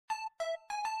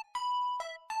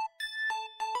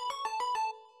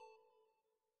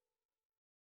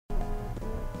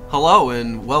Hello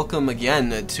and welcome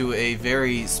again to a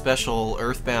very special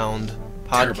EarthBound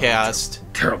podcast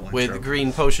with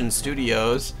Green Potion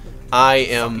Studios. I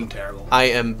am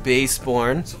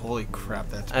Baseborn. Holy crap,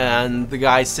 that's bad. And the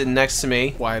guy sitting next to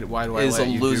me Why do I is let a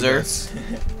you do loser. this?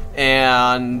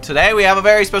 And today we have a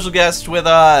very special guest with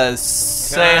us.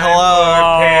 Say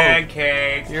hello.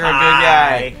 Pancakes. You're a good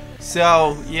guy.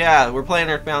 So yeah, we're playing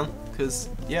EarthBound because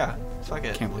fuck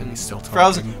it. Can't believe he's still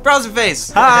talking. Frozen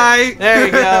face. Hi. There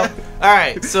you go. All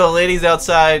right. So ladies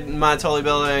outside Montoli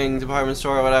building, department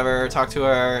store, or whatever. Talk to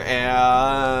her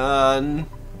and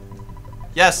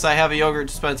yes, I have a yogurt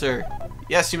dispenser.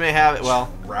 Yes, you may have it. Well,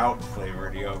 Sprout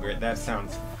flavored yogurt. That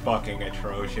sounds fucking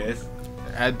atrocious.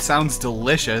 It sounds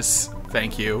delicious.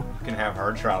 Thank you. You can have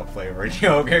her trout flavored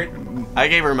yogurt. I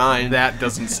gave her mine. That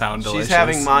doesn't sound delicious. She's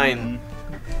having mine.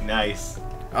 Nice.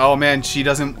 Oh man, she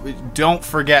doesn't. Don't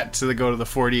forget to go to the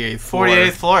 48th floor.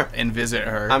 48th floor. And visit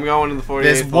her. I'm going to the 48th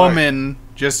This floor. woman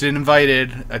just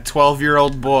invited a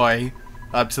 12-year-old boy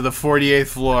up to the 48th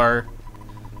floor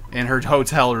in her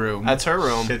hotel room. That's her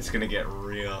room. Shit's gonna get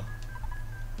real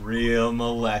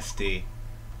molesty.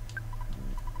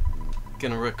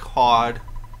 Gonna record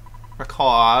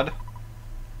our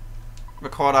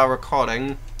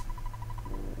recording.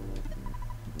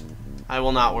 I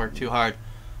will not work too hard.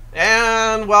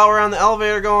 And while we're on the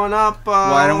elevator going up,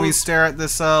 Why don't we stare at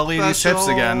this lady's hips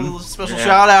again? Special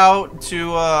shout out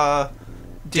to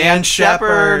Dan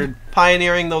Shepard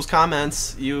pioneering those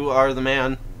comments. You are the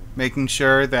man. Making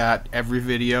sure that every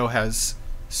video has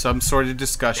some sort of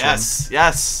discussion.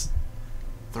 Yes.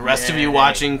 The rest of you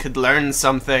watching could learn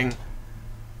something.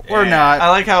 Or not. I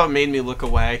like how it made me look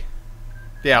away.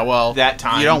 Yeah, well, That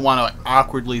time. you don't want to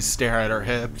awkwardly stare at her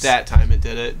hips. That time it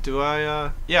did it. Do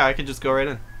I? Yeah, I could just go right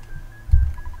in.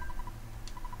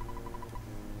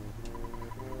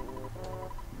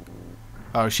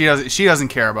 Oh, she doesn't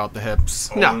care about the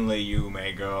hips. No. Only you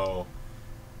may go.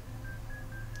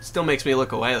 Still makes me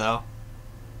look away though.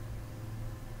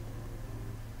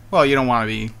 Well, you don't want to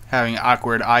be having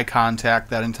awkward eye contact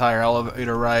that entire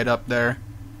elevator ride up there.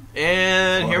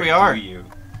 And here Or we are. do you?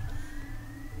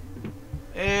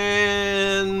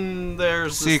 And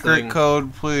there's this Secret thing.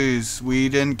 code, please. We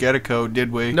didn't get a code,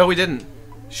 did we? No, we didn't.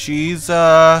 She's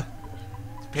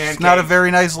Pancakes. not a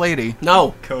very nice lady.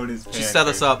 No. Code is She set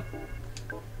us up.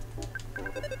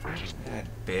 That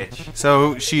bitch.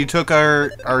 So she took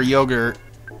our yogurt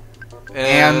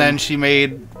and then she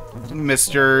made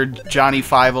Mr. Johnny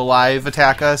Five Alive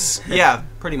attack us, yeah,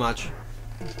 pretty much.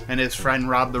 and his friend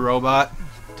Rob the Robot.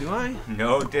 Do I?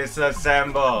 No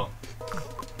disassemble.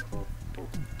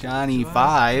 Johnny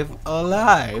Five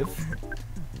Alive.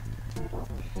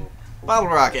 Bottle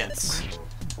rockets.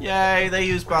 Yay, they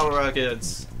use bottle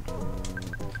rockets.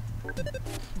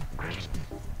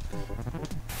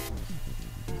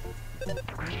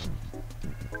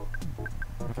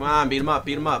 Come on, beat him up,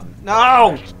 beat him up.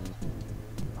 No!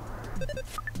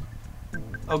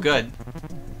 Oh, good.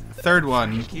 Third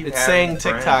one. Keep It's having saying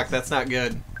TikTok, friends. that's not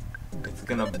good. It's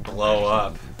gonna blow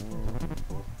up.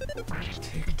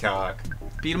 TikTok.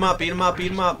 Beat him up, beat him up,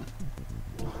 beat him up.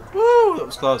 Woo, that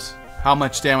was close. How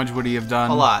much damage would he have done?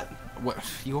 A lot. What,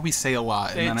 you always say a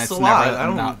lot, and then It's it's a lot. never I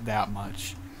don't- not that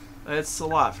much. It's a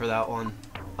lot for that one.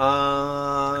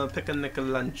 Pick a nickel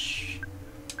lunch.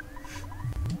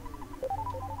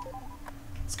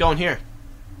 Let's go in here.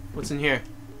 What's in here?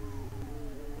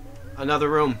 Another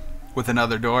room. With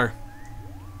another door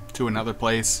to another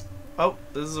place. Oh,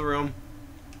 this is a room.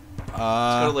 Let's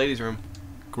go to the ladies' room.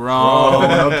 Groan.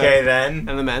 Oh, okay then.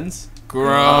 And the men's.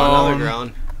 Groan. Oh, another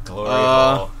groan. Glory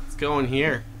hole. Let's go in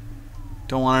here.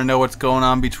 Don't want to know what's going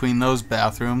on between those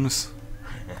bathrooms.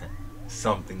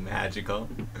 Something magical.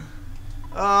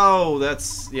 Oh,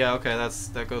 that's okay.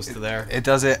 That goes to there. It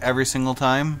does it every single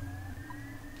time.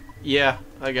 Yeah,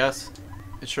 I guess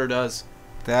it sure does.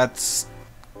 That's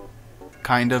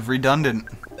kind of redundant.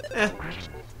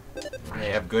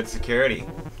 They have good security.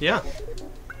 Yeah.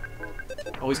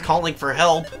 Always calling for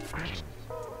help.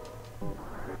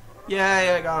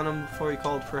 Yeah, I got him before he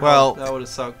called for Well, help. That would have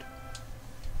sucked.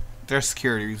 Their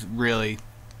security is really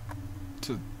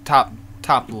top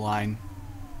of the line,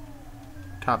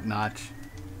 top notch.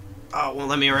 Oh, well,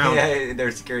 let me around. Yeah,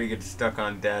 their security gets stuck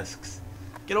on desks.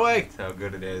 Get away. That's how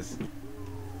good it is.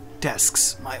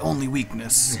 Desks, my only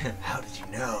weakness. How did you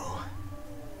know?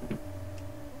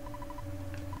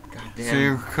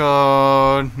 Goddamn. Secret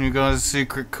code. You go to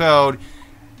secret code.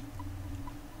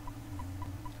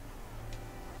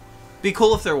 Be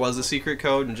cool if there was a secret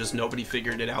code and just nobody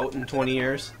figured it out in 20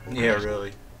 years. Yeah,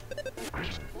 really.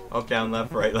 Up, down,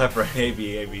 left, right, A,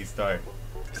 B, start.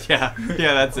 Yeah,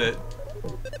 that's it.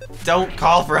 Don't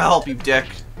call for help, you dick.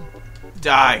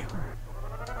 Die.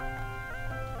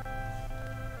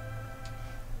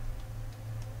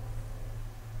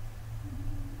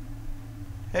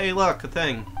 Hey, look, a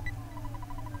thing.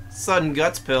 Sudden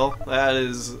Guts pill. That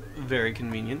is very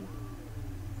convenient.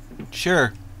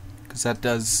 Sure. Because that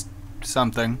does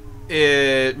something.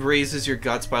 It raises your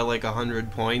guts by like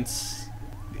 100 points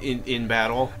in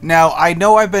battle. Now, I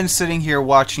know I've been sitting here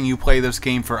watching you play this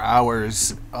game for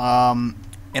hours, and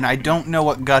I don't know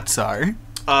what guts are.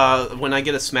 When I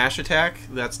get a smash attack,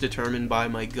 that's determined by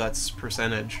my guts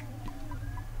percentage.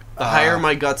 The higher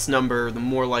my guts number, the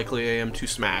more likely I am to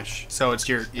smash. So it's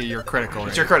your critical rate.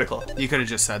 It's your critical. You could have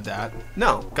just said that.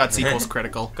 No. Guts equals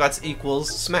critical. Guts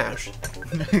equals smash.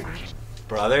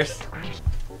 Brothers?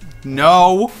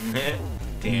 No.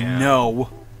 Damn. No.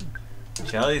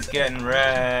 Shelly's getting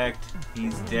wrecked.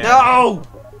 He's dead. No!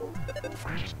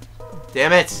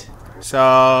 Damn it.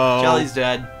 So... Jelly's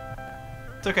dead.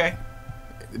 It's okay.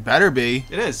 It better be.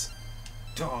 It is.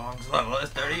 Dog's level is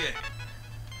 38.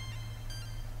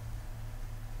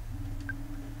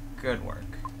 Good work.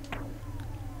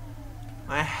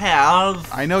 I have...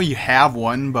 I know you have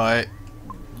one, but...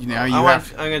 You know, you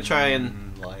have... I'm gonna try and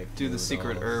Life do the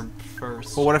secret noodles. herb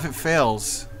first. Well, what if it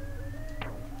fails?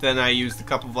 Then I use the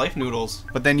cup of life noodles.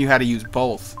 But then you had to use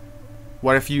both.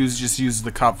 What if you just use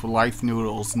the cup of life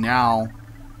noodles now?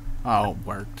 Oh, it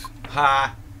worked.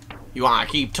 Ha! You wanna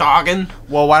keep talking?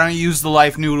 Well, why don't you use the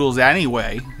life noodles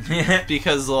anyway?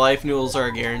 Because the life noodles are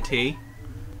a guarantee.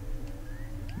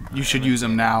 You should use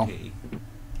them now.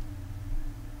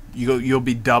 You'll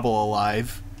be double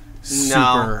alive.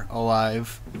 Super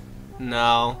alive.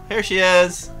 No. Here she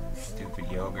is. Stupid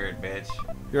yogurt, bitch.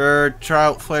 Your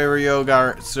trout flavor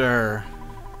yogurt, sir.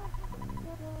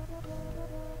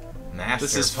 Master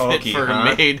This is Pokey, fit for huh?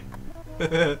 a maid.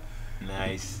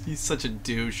 Nice. He's such a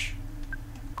douche.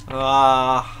 Do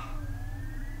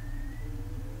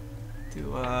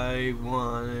I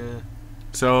wanna...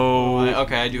 So...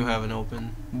 Okay, I do have an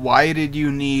open. Why did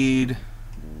you need...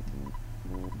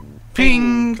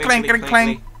 Ping! Clank, clank,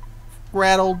 clank!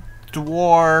 Rattle,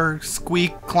 dwar,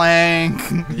 squeak, clank.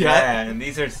 Yeah, and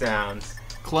these are sounds.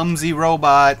 Clumsy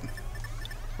robot.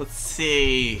 Let's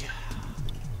see.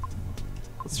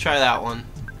 Let's try that one.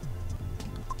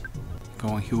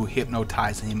 Going to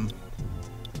hypnotize him.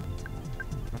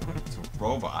 It's a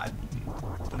robot.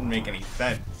 Doesn't make any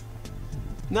sense.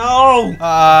 No! No!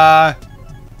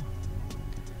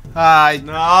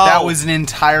 That was an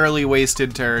entirely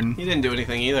wasted turn. He didn't do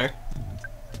anything either.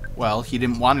 Well, he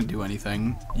didn't want to do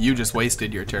anything. You just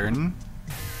wasted your turn.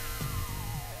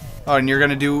 Oh, and you're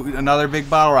gonna do another big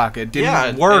bottle rocket.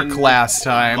 Didn't work last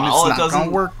time. Well, it's not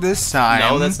gonna work this time.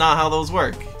 No, that's not how those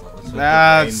work.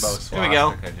 That's... Here we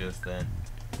go. Just then.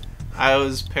 I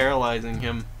was paralyzing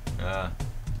him.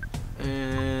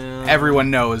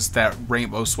 Everyone knows that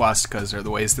rainbow swastikas are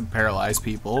the ways to paralyze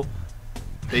people.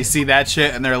 They see that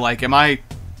shit and they're like, do I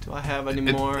have any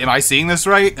more? Am I seeing this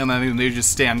right? And then they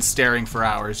just stand staring for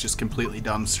hours, just completely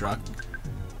dumbstruck.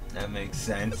 That makes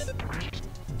sense.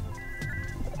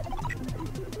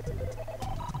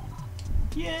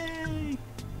 Yay!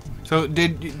 So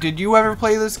did you ever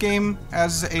play this game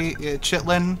as a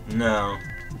chitlin? No.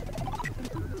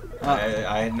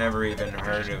 I had never even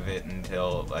heard of it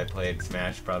until I played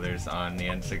Smash Brothers on the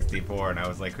N64, and I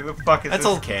was like, who the fuck is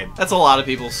this kid? That's a lot of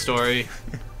people's story.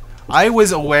 I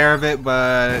was aware of it,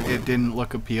 but it didn't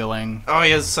look appealing. Oh, he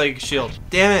has a psychic shield.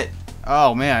 Damn it!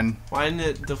 Oh, man. Why didn't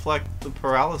it deflect the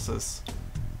paralysis?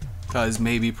 Because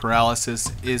maybe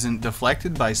paralysis isn't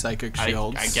deflected by psychic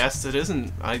shields. I guess it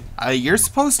isn't. You're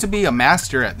supposed to be a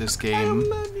master at this game.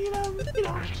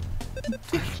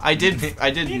 I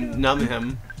did numb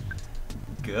him.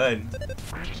 Good.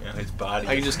 You know, his body.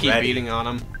 I can just keep beating on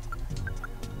him.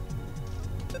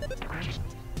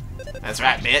 That's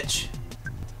right, bitch.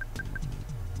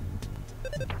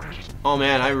 Oh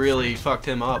man, I really fucked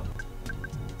him up.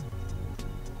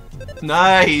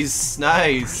 Nice,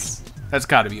 nice. That's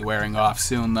got to be wearing off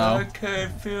soon, though. I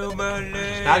can't feel my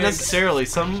legs. Not necessarily.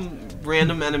 Some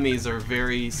random enemies are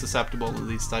very susceptible to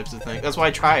these types of things. That's why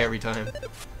I try every time.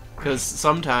 Because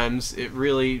sometimes it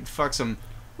really fucks them.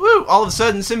 Woo! All of a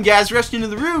sudden, some guys rushed into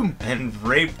the room. And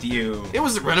raped you. It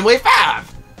was the Runaway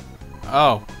 5.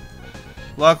 Oh.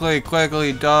 Luckily,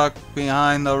 quickly ducked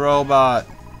behind the robot.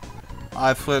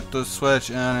 I flipped the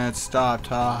switch and it stopped.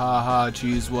 Ha ha ha.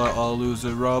 Geez, what a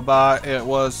loser robot. It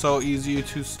was so easy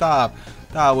to stop.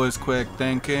 That was quick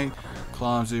thinking.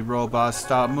 Clumsy robot,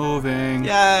 stop moving.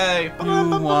 Yay!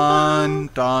 You won.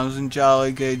 Doms and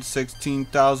Jelly gauge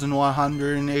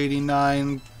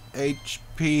 16,189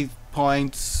 HP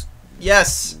points.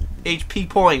 Yes! HP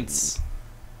points.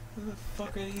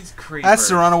 fuck are these creepers? That's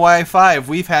the Runaway 5.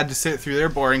 We've had to sit through their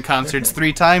boring concerts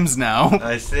 3 times now.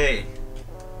 I see.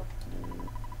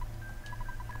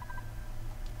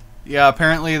 Yeah,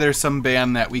 apparently there's some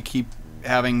band that we keep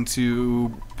having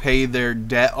to pay their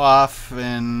debt off,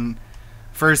 and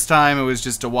first time it was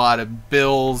just a wad of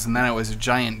bills, and then it was a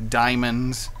giant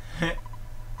diamond.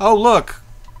 Oh, look!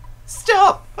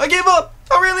 Stop! I gave up!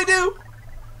 I really do!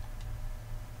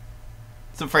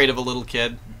 It's afraid of a little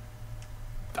kid.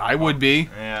 I would be.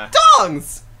 Yeah.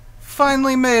 Dongs!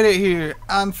 Finally made it here.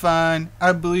 I'm fine.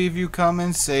 I believe you come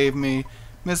and save me.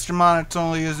 Mr.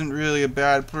 Monotoli isn't really a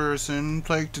bad person.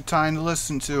 Take the time to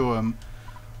listen to him.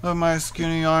 Let my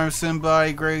skinny arms and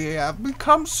body gray have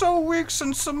become so weak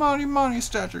since the money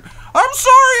statue. I'm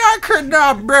sorry I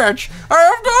kidnapped bitch. I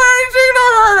have done anything to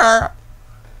hurt her.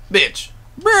 Bitch.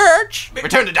 Bitch.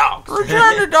 Return to dogs.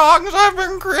 Return to dogs. I've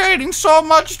been creating so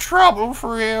much trouble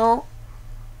for you.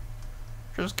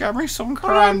 Just get me some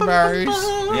cranberries.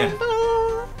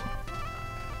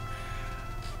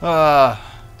 Yeah.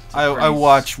 I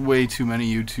watch way too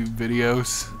many YouTube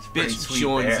videos. Pretty Bitch sweet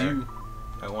joins bear. you.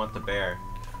 I want the bear.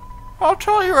 I'll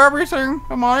tell you everything.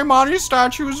 The Monty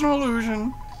statue is an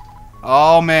illusion.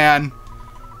 Oh man.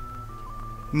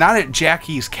 Not at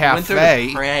Jackie's Went there to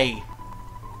Cafe. pray.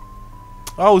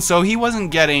 Oh, so he wasn't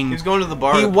getting... He was going to the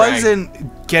bar He to pray.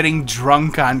 wasn't getting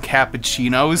drunk on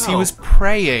cappuccinos. He No. was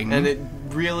praying. And it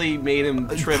really made him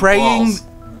trip praying balls.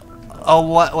 a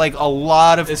lot, like a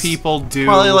lot of It's people do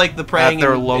Probably like the praying at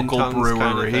their in local tongues brewery.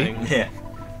 kind of thing. Yeah.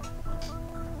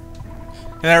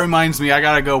 And that reminds me, I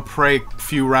gotta go pray a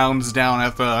few rounds down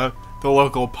at the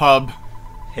local pub.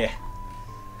 Yeah.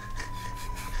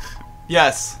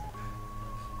 Yes.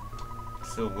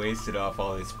 So wasted off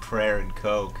all this prayer and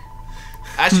coke.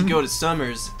 I should go to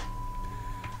Summers.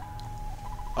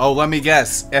 Oh, let me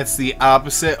guess. It's the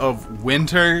opposite of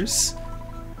Winters.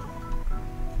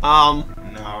 No.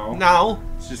 No.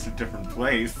 It's just a different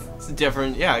place. It's a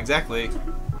different... Yeah, exactly.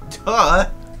 Duh.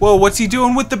 Whoa, what's he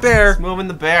doing with the bear? Moving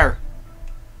the bear.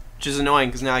 Which is annoying,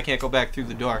 because now I can't go back through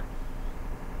the door.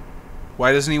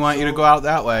 Why doesn't he want you to go out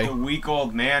that way? The weak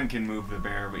old man can move the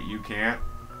bear, but you can't.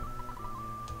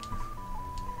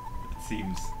 It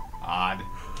seems odd.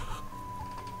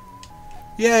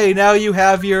 Yay, now you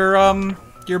have your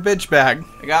bitch bag.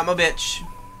 I got my bitch.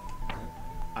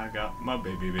 I got my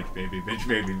baby bitch, baby bitch,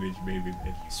 baby bitch, baby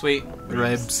bitch. Sweet.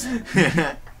 Ribs.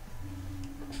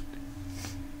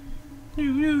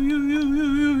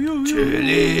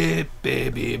 Chili,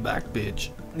 baby, back bitch.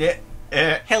 Yeah.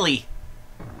 Helly.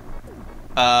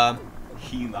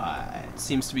 He lied.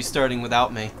 Seems to be starting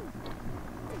without me.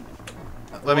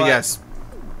 Let me What? guess.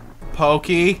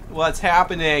 Pokey? What's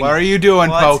happening? What are you doing,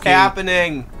 What's Pokey?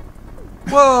 happening?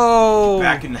 Whoa!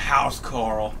 Back in the house,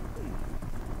 Carl.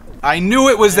 I knew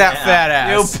it was that Yeah.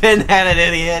 fat You ass. pinheaded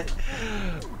idiot.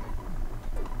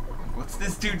 What's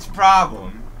this dude's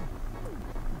problem?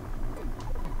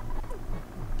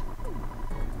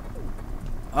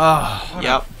 Ugh. What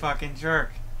Yep. a fucking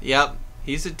jerk. Yep.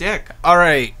 He's a dick.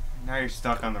 Alright. Now you're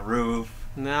stuck on the roof.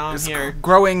 Now I'm It's here.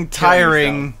 growing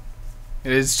tiring.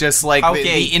 It is just like Pokey.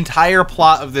 the entire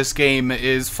plot of this game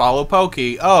is follow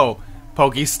Pokey. Oh,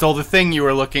 Pokey stole the thing you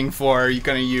were looking for. You're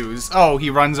gonna use. Oh, he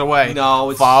runs away.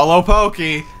 No, it's... Follow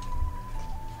Pokey.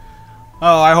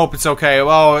 Oh, I hope it's okay.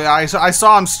 Oh, I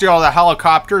saw him steal the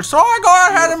helicopter, so I go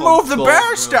ahead and Beautiful move the gold bear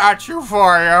roof. statue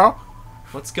for you.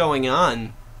 What's going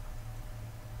on?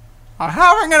 I'm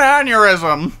having an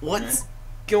aneurysm. What's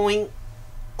going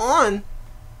on?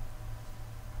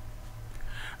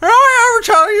 Did I ever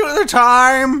tell you the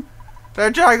time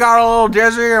that I got a little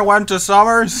dizzy and went to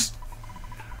Summers?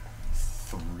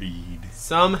 Read.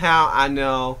 Somehow I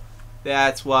know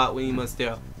that's what we must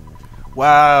do.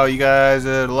 Wow, you guys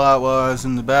did a lot while I was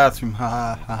in the bathroom. Ha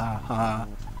ha ha ha.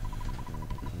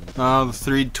 Oh, the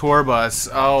 3 tour bus.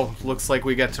 Oh, looks like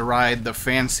we get to ride the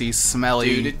fancy,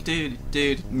 smelly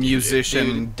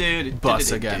musician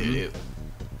bus again.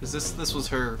 Is this was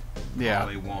her? Yeah.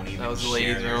 Probably won't even That was the share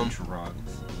ladies' their room.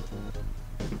 drugs.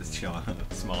 The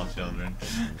small children.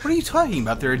 What are you talking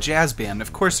about? They're a jazz band.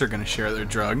 Of course they're gonna share their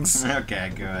drugs.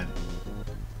 Okay, good.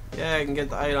 Yeah, I can get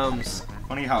the items.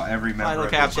 Funny how every member Final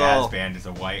of the capsule. jazz band is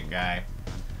a white guy.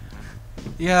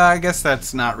 Yeah, I guess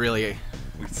that's not really...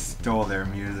 We stole their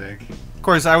music. Of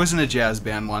course, I was in a jazz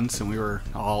band once, and we were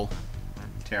all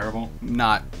Terrible?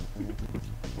 not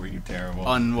Were you terrible?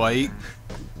 unwhite.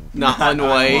 Not Not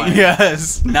unwhite. unwhite.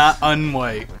 Yes, not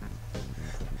unwhite.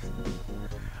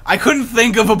 I couldn't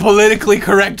think of a politically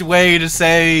correct way to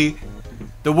say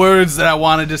the words that I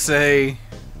wanted to say.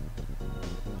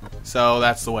 So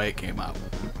that's the way it came up.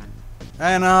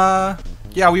 And,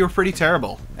 yeah, we were pretty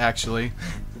terrible, actually.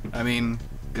 I mean,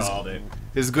 Called it.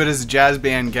 as good as a jazz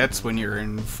band gets when you're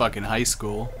in fucking high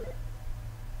school.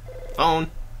 Phone.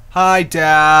 Hi,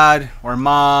 Dad, or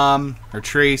Mom, or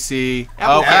Tracy.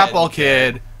 Apple Kid. Apple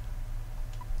Kid.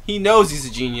 He knows he's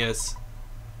a genius.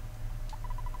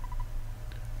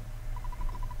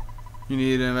 You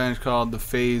need an event called the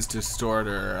Phase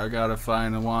Distorter. I gotta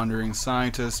find the wandering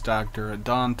scientist, Dr.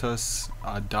 Adontus.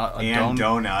 And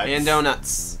donuts. And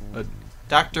donuts.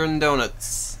 Doctor and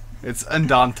Donuts. It's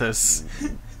Andontus.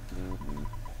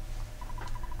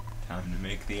 Time to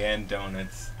make the end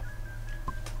donuts.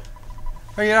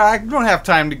 Oh, yeah, I don't have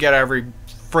time to get every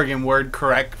friggin' word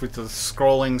correct with the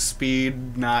scrolling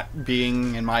speed not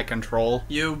being in my control.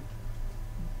 You...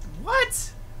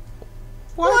 What?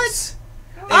 What?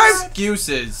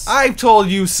 Excuses. I've told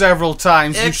you several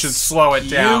times you should slow it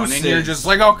down, and you're just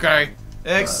like, okay.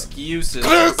 Excuses.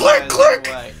 Click, click,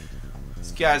 click.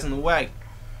 This guy's in the way.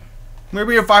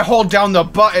 Maybe if I hold down the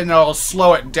button, it'll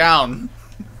slow it down.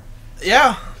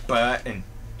 Yeah. Button.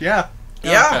 Yeah.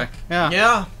 Yeah. Okay. Yeah.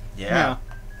 Yeah. Yeah.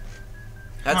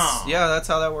 That's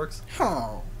how that works.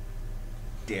 Oh.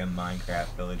 Damn Minecraft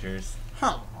villagers.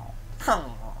 Boom.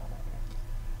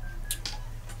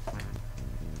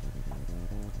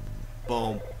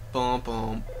 Boom. Boom.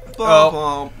 Boom.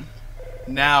 Oh. Boom.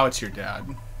 Now it's your dad.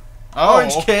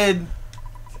 Orange Kid.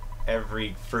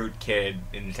 Every fruit kid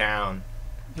in town.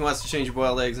 He wants to change your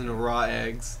boiled eggs into raw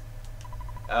eggs.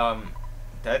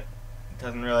 That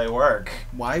doesn't really work.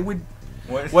 Why would...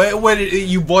 What?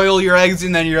 You boil your eggs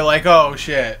and then you're like, oh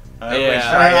shit. I wish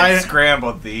I had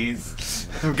scrambled these.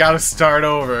 We've got to start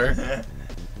over.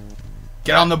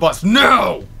 Get on the bus.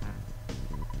 No!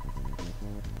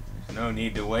 No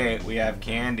need to wait. We have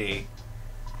candy.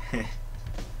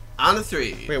 On to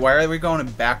 3. Wait, why are we going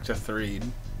back to 3?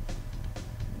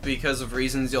 Because of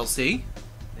reasons you'll see.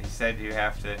 They said you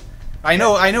have to. I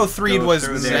know 3 was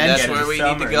through meant. there. That's Get where the we need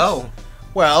to summers. go.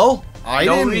 Well, I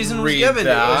No didn't reason was read given.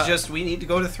 that. It was just we need to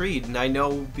go to Threed, and I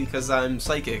know because I'm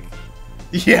psychic.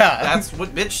 Yeah. That's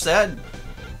what bitch said.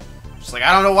 She's like,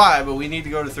 I don't know why, but we need to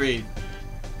go to Threed.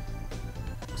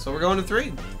 So we're going to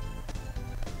Threed.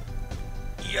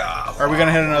 Yeah. Are we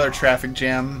gonna hit another traffic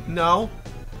jam? No.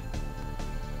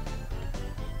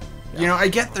 You know, I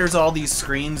get there's all these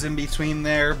screens in between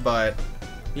there, but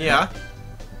Yeah.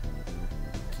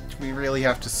 do we really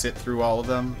have to sit through all of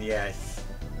them? Yes.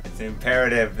 It's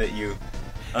imperative that you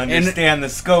understand the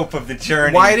scope of the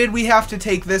journey. Why did we have to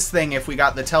take this thing if we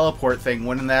got the teleport thing?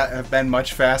 Wouldn't that have been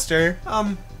much faster?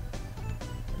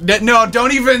 No,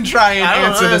 don't even try and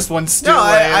answer this one still. No,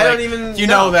 I don't even... You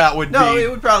know that would be... No, it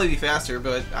would probably be faster,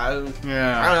 but I don't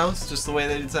Yeah. know. It's just the way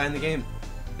they designed the game.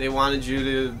 They wanted you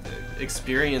to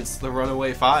experience the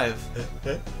Runaway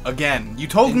 5. Again, you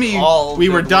told me all we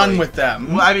were the done way. with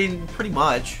them. Well, I mean, pretty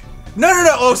much. No.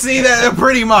 Oh, see, that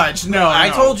pretty much. No, I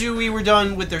no. told you we were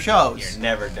done with their shows. You're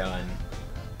never done.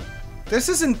 This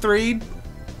isn't 3.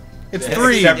 It's Except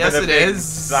 3. for Yes, the it big is.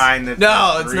 sign that's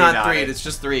No, it's Threed not on 3. it. It's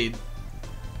just 3.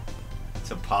 It's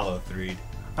Apollo 3.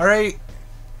 All right,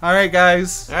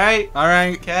 guys. All right. All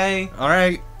right. Okay. All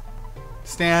right.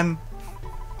 Stan.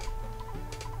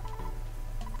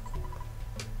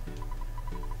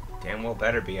 Damn well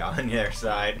better be on their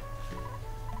side.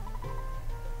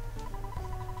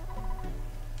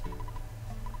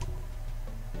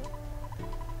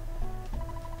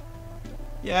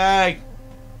 Yay.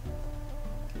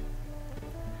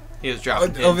 He was dropping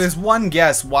Of pins. his one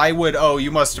guess, why would... Oh, you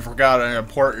must have forgot an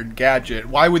important gadget.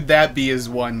 Why would that be his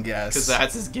one guess? Because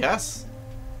that's his guess.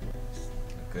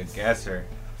 Good guesser.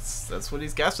 That's what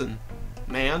he's guessing.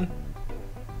 Man.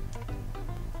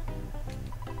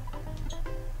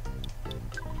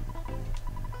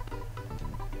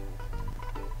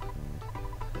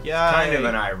 Yeah. Kind of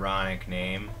an ironic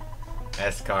name.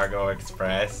 Escargot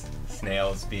Express.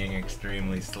 Snails being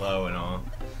extremely slow and all.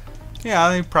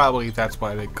 Yeah, that's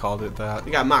why they called it that.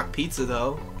 We got mock pizza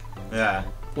though, Yeah.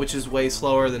 which is way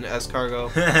slower than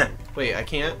escargot. Wait, I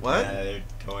can't. What? Yeah, they're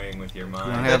toying with your You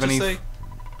mind. don't Did have I just any- say?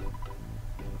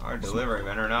 Our delivery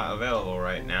men are not available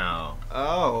right now.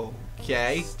 Oh,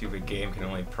 okay. Stupid game can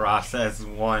only process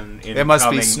one incoming It must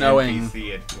be snowing.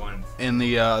 NPC at once. In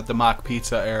the mock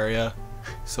pizza area,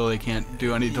 so they can't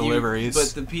do any deliveries. But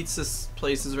the pizza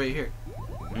place is right here.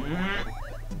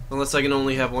 Unless I can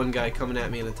only have one guy coming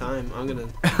at me at a time, I'm gonna.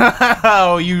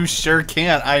 Oh, you sure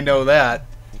can't. I know that.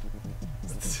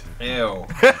 Ew.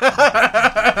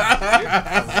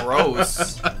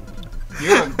 Gross.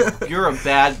 You're a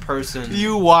bad person.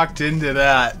 You walked into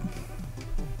that.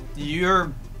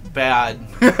 You're bad.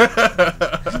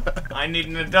 I need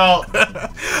an adult.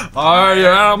 I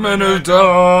am an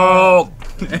adult.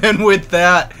 And with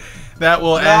that, That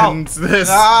will end this.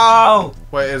 No!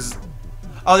 What is...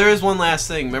 Oh, there is one last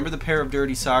thing. Remember the pair of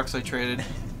dirty socks I traded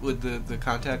with the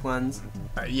contact lens?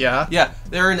 Yeah? Yeah,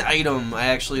 they're an item. I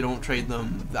actually don't trade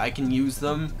them. I can use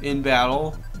them in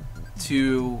battle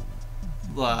to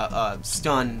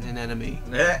stun an enemy.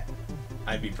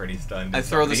 I'd be pretty stunned. I if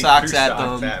throw the somebody socks threw at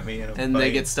socks them, me in a and they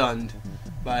fight. get stunned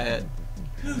by it.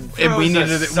 And we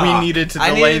needed to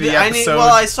delay the episode.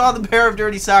 Well, I saw the pair of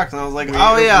dirty socks, and I was like,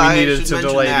 oh yeah, we I needed should to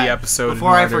mention delay that the episode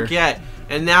before in I order. forget.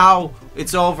 And now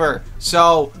it's over.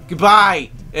 So goodbye,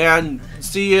 and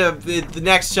see you the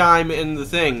next time in the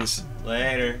things.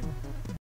 Later.